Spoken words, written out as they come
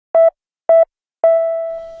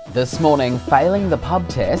This morning, failing the pub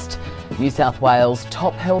test, New South Wales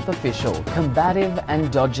top health official combative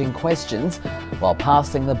and dodging questions while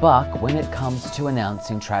passing the buck when it comes to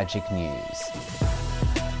announcing tragic news.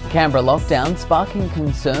 Canberra lockdown sparking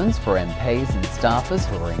concerns for MPs and staffers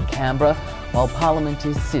who are in Canberra while Parliament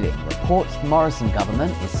is sitting. Reports the Morrison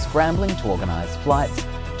government is scrambling to organise flights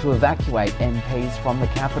to evacuate MPs from the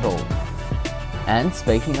capital. And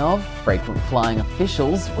speaking of frequent flying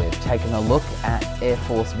officials, we've taken a look at Air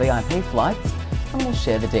Force VIP flights and we'll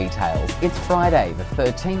share the details. It's Friday, the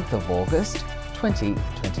 13th of August,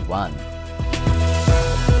 2021.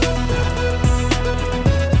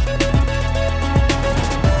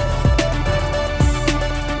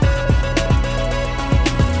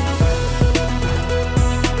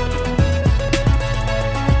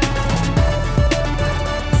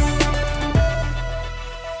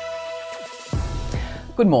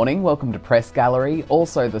 Good morning, welcome to Press Gallery.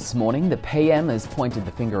 Also this morning, the PM has pointed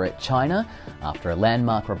the finger at China after a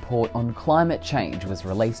landmark report on climate change was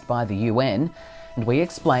released by the UN, and we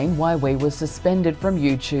explain why we were suspended from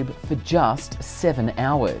YouTube for just 7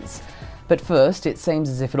 hours. But first, it seems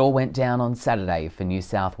as if it all went down on Saturday for New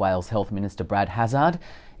South Wales Health Minister Brad Hazzard.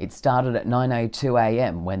 It started at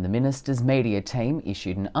 9:02am when the minister's media team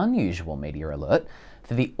issued an unusual media alert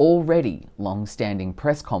for the already long-standing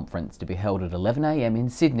press conference to be held at 11am in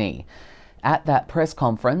Sydney. At that press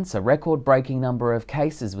conference, a record-breaking number of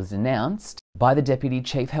cases was announced by the Deputy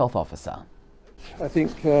Chief Health Officer. I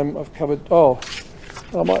think I've covered...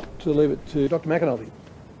 I might leave it to Dr McAnulty.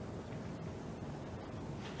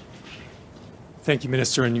 Thank you,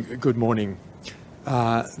 Minister, and good morning.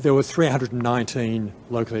 There were 319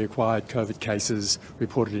 locally acquired COVID cases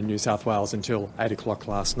reported in New South Wales until 8 o'clock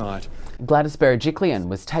last night. Gladys Berejiklian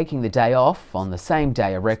was taking the day off. On the same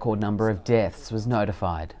day, a record number of deaths was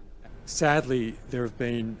notified. Sadly, there have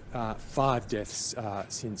been 5 deaths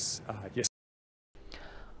since yesterday.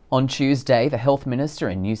 On Tuesday, the Health Minister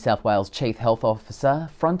and New South Wales Chief Health Officer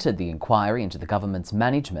fronted the inquiry into the government's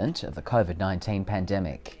management of the COVID-19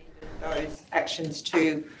 pandemic. Those actions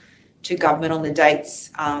to government on the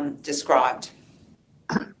dates described.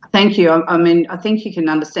 Thank you. I think you can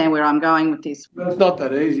understand where I'm going with this. Well, it's not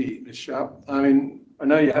that easy, Ms Sharp. I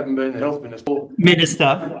know you haven't been the health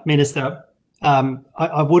minister. Minister,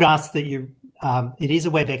 I would ask that you, it is a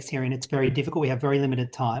WebEx hearing, it's very difficult, we have very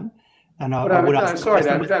limited time. And I would ask,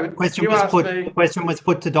 the question was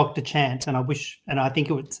put to Dr Chant, and I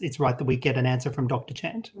think it's right that we get an answer from Dr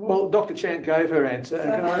Chant. Well, Dr Chant gave her answer,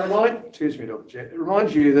 and can I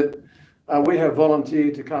remind you that we have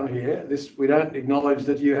volunteered to come here. We don't acknowledge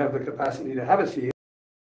that you have the capacity to have us here.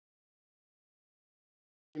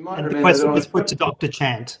 And the question was put to Dr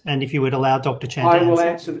Chant, and if you would allow Dr Chant to answer.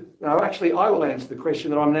 I will answer the question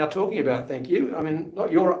that I'm now talking about, thank you.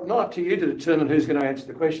 Not up to you to determine who's going to answer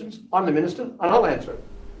the questions. I'm the Minister, and I'll answer it.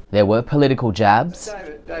 There were political jabs.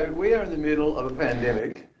 David, we are in the middle of a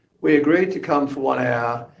pandemic. We agreed to come for 1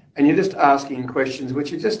 hour, and you're just asking questions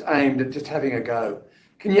which are just aimed at just having a go.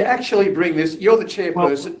 Can you actually bring this? You're the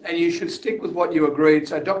chairperson, and you should stick with what you agreed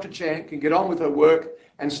so Dr Chant can get on with her work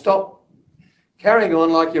and stop carrying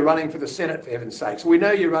on like you're running for the Senate, for heaven's sakes. We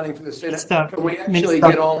know you're running for the Senate. Can we actually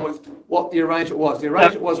get on with what the arrangement was? The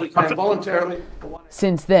arrangement was we came voluntarily.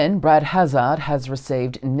 Since then, Brad Hazzard has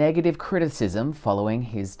received negative criticism following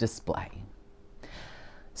his display.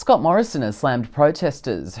 Scott Morrison has slammed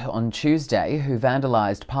protesters on Tuesday who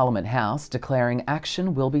vandalised Parliament House, declaring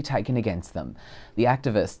action will be taken against them. The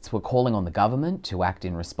activists were calling on the government to act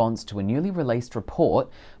in response to a newly released report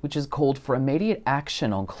which has called for immediate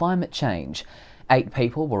action on climate change. 8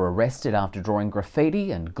 people were arrested after drawing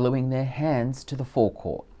graffiti and gluing their hands to the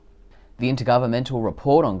forecourt. The Intergovernmental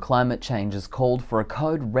Report on Climate Change has called for a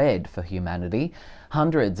code red for humanity.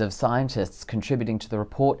 Hundreds of scientists contributing to the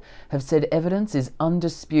report have said evidence is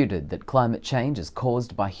undisputed that climate change is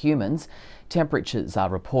caused by humans. Temperatures are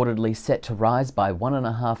reportedly set to rise by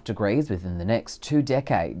 1.5 degrees within the next 2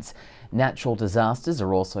 decades. Natural disasters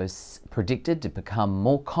are also predicted to become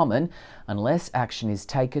more common unless action is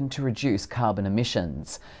taken to reduce carbon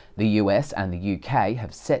emissions. The US and the UK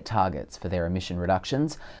have set targets for their emission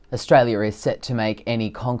reductions. Australia is set to make any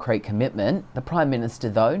concrete commitment, the Prime Minister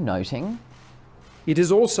though noting, "It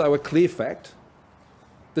is also a clear fact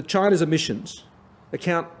that China's emissions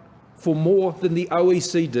account for more than the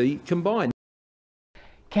OECD combined."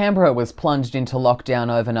 Canberra was plunged into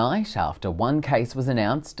lockdown overnight. After 1 case was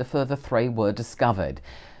announced, a further 3 were discovered.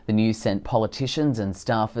 The news sent politicians and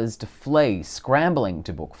staffers to flee, scrambling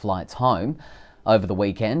to book flights home. Over the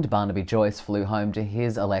weekend, Barnaby Joyce flew home to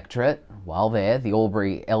his electorate. While there, the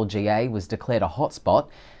Albury LGA was declared a hotspot.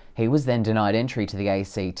 He was then denied entry to the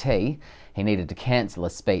ACT. He needed to cancel a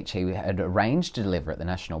speech he had arranged to deliver at the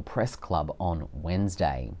National Press Club on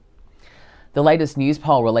Wednesday. The latest news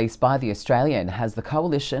poll released by The Australian has the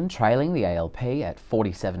Coalition trailing the ALP at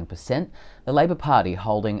 47%, the Labor Party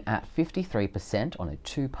holding at 53% on a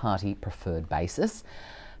two-party preferred basis.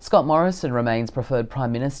 Scott Morrison remains preferred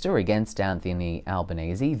Prime Minister against Anthony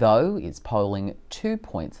Albanese, though is polling 2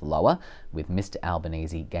 points lower, with Mr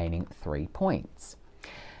Albanese gaining 3 points.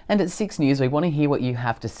 And at 6 News, we want to hear what you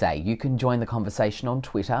have to say. You can join the conversation on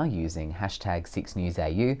Twitter using hashtag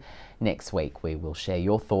 6NewsAU. Next week, we will share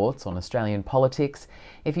your thoughts on Australian politics.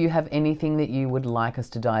 If you have anything that you would like us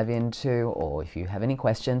to dive into, or if you have any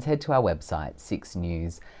questions, head to our website,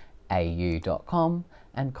 6newsau.com,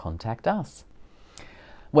 and contact us.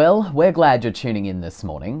 Well, we're glad you're tuning in this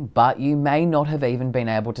morning, but you may not have even been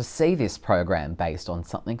able to see this program based on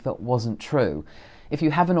something that wasn't true. If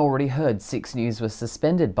you haven't already heard, 6 News was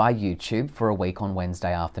suspended by YouTube for a week on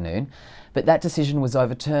Wednesday afternoon, but that decision was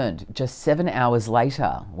overturned just 7 hours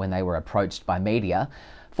later when they were approached by media,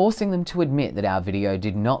 forcing them to admit that our video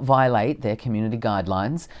did not violate their community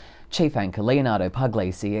guidelines. Chief anchor Leonardo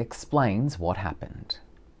Puglisi explains what happened.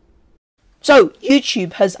 So,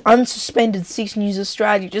 YouTube has unsuspended 6 News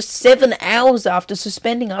Australia just 7 hours after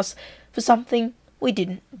suspending us for something we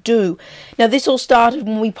didn't do. Now, this all started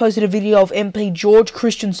when we posted a video of MP George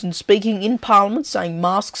Christensen speaking in Parliament saying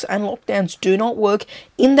masks and lockdowns do not work.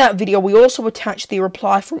 In that video, we also attached the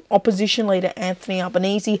reply from Opposition Leader Anthony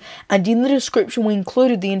Albanese, and in the description we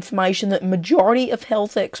included the information that majority of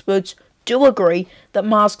health experts do agree that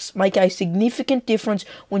masks make a significant difference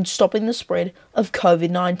when stopping the spread of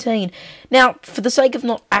COVID-19. Now, for the sake of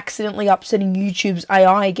not accidentally upsetting YouTube's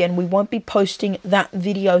AI again, we won't be posting that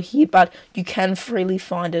video here, but you can freely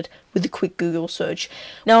find it with a quick Google search.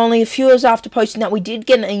 Now, only a few hours after posting that, we did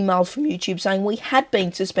get an email from YouTube saying we had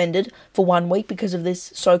been suspended for 1 week because of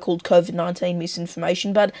this so-called COVID-19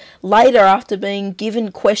 misinformation, but later, after being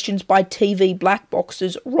given questions by TV black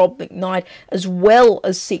boxes Rob McKnight, as well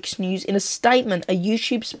as 6 News, in a statement, a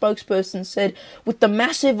YouTube spokesperson said, with the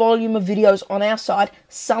massive volume of videos on our side,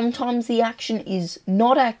 sometimes the action is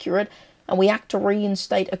not accurate and we act to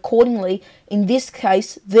reinstate accordingly. In this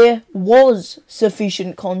case, there was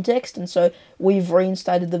sufficient context, and so we've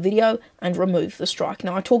reinstated the video and removed the strike.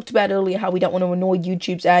 Now, I talked about earlier how we don't want to annoy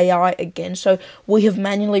YouTube's AI again, so we have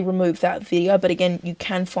manually removed that video, but again, you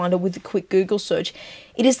can find it with a quick Google search.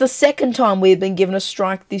 It is the second time we have been given a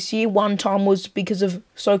strike this year. One time was because of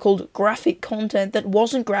so-called graphic content that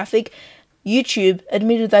wasn't graphic. YouTube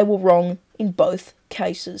admitted they were wrong in both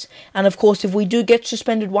cases. And of course, if we do get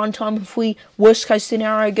suspended one time, if we, worst case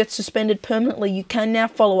scenario, get suspended permanently, you can now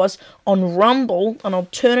follow us on Rumble, an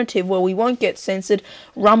alternative where we won't get censored,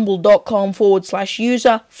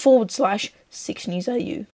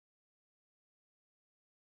 rumble.com/user/6newsau.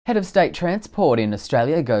 Head of State Transport in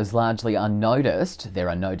Australia goes largely unnoticed. There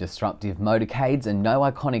are no disruptive motorcades and no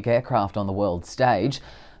iconic aircraft on the world stage,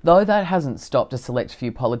 though that hasn't stopped a select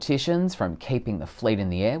few politicians from keeping the fleet in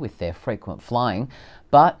the air with their frequent flying.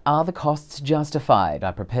 But are the costs justified?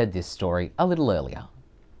 I prepared this story a little earlier.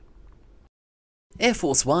 Air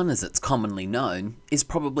Force One, as it's commonly known, is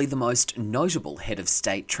probably the most notable head of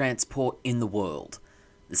state transport in the world.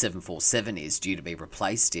 The 747 is due to be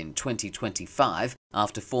replaced in 2025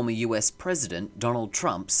 after former US President Donald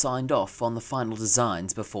Trump signed off on the final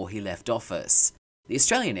designs before he left office. The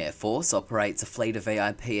Australian Air Force operates a fleet of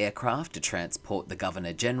VIP aircraft to transport the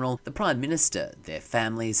Governor-General, the Prime Minister, their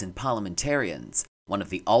families and parliamentarians. One of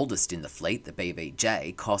the oldest in the fleet, the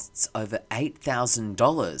BBJ, costs over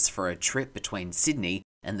 $8,000 for a trip between Sydney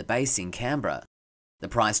and the base in Canberra. The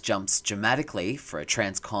price jumps dramatically for a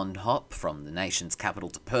transcon hop from the nation's capital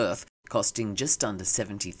to Perth, costing just under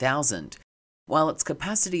 $70,000. While its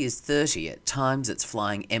capacity is 30, at times it's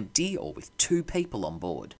flying empty or with 2 people on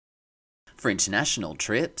board. For international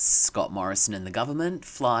trips, Scott Morrison and the government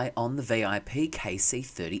fly on the VIP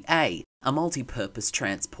KC-30A, a multi-purpose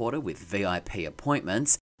transporter with VIP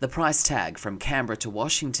appointments. The price tag from Canberra to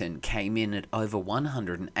Washington came in at over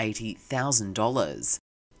 $180,000.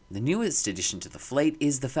 The newest addition to the fleet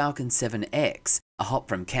is the Falcon 7X, a hop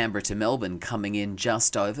from Canberra to Melbourne coming in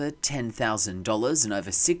just over $10,000 and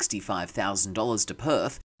over $65,000 to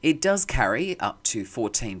Perth. It does carry up to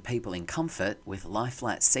 14 people in comfort with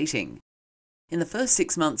lie-flat seating. In the first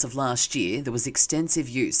 6 months of last year, there was extensive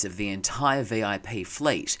use of the entire VIP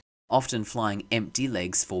fleet, often flying empty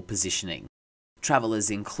legs for positioning. Travellers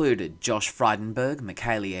included Josh Frydenberg,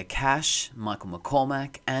 Michaelia Cash, Michael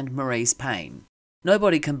McCormack and Maurice Payne.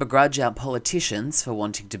 Nobody can begrudge our politicians for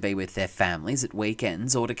wanting to be with their families at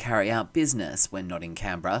weekends or to carry out business when not in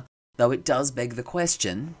Canberra, though it does beg the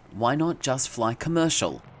question, why not just fly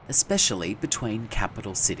commercial, especially between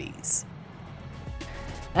capital cities?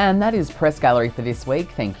 And that is Press Gallery for this week.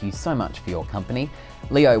 Thank you so much for your company.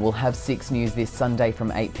 Leo will have 6 News this Sunday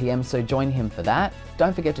from 8 p.m, so join him for that.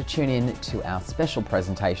 Don't forget to tune in to our special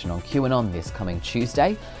presentation on QAnon this coming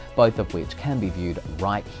Tuesday, both of which can be viewed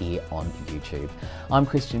right here on YouTube. I'm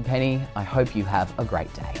Christian Penny. I hope you have a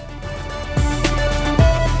great day.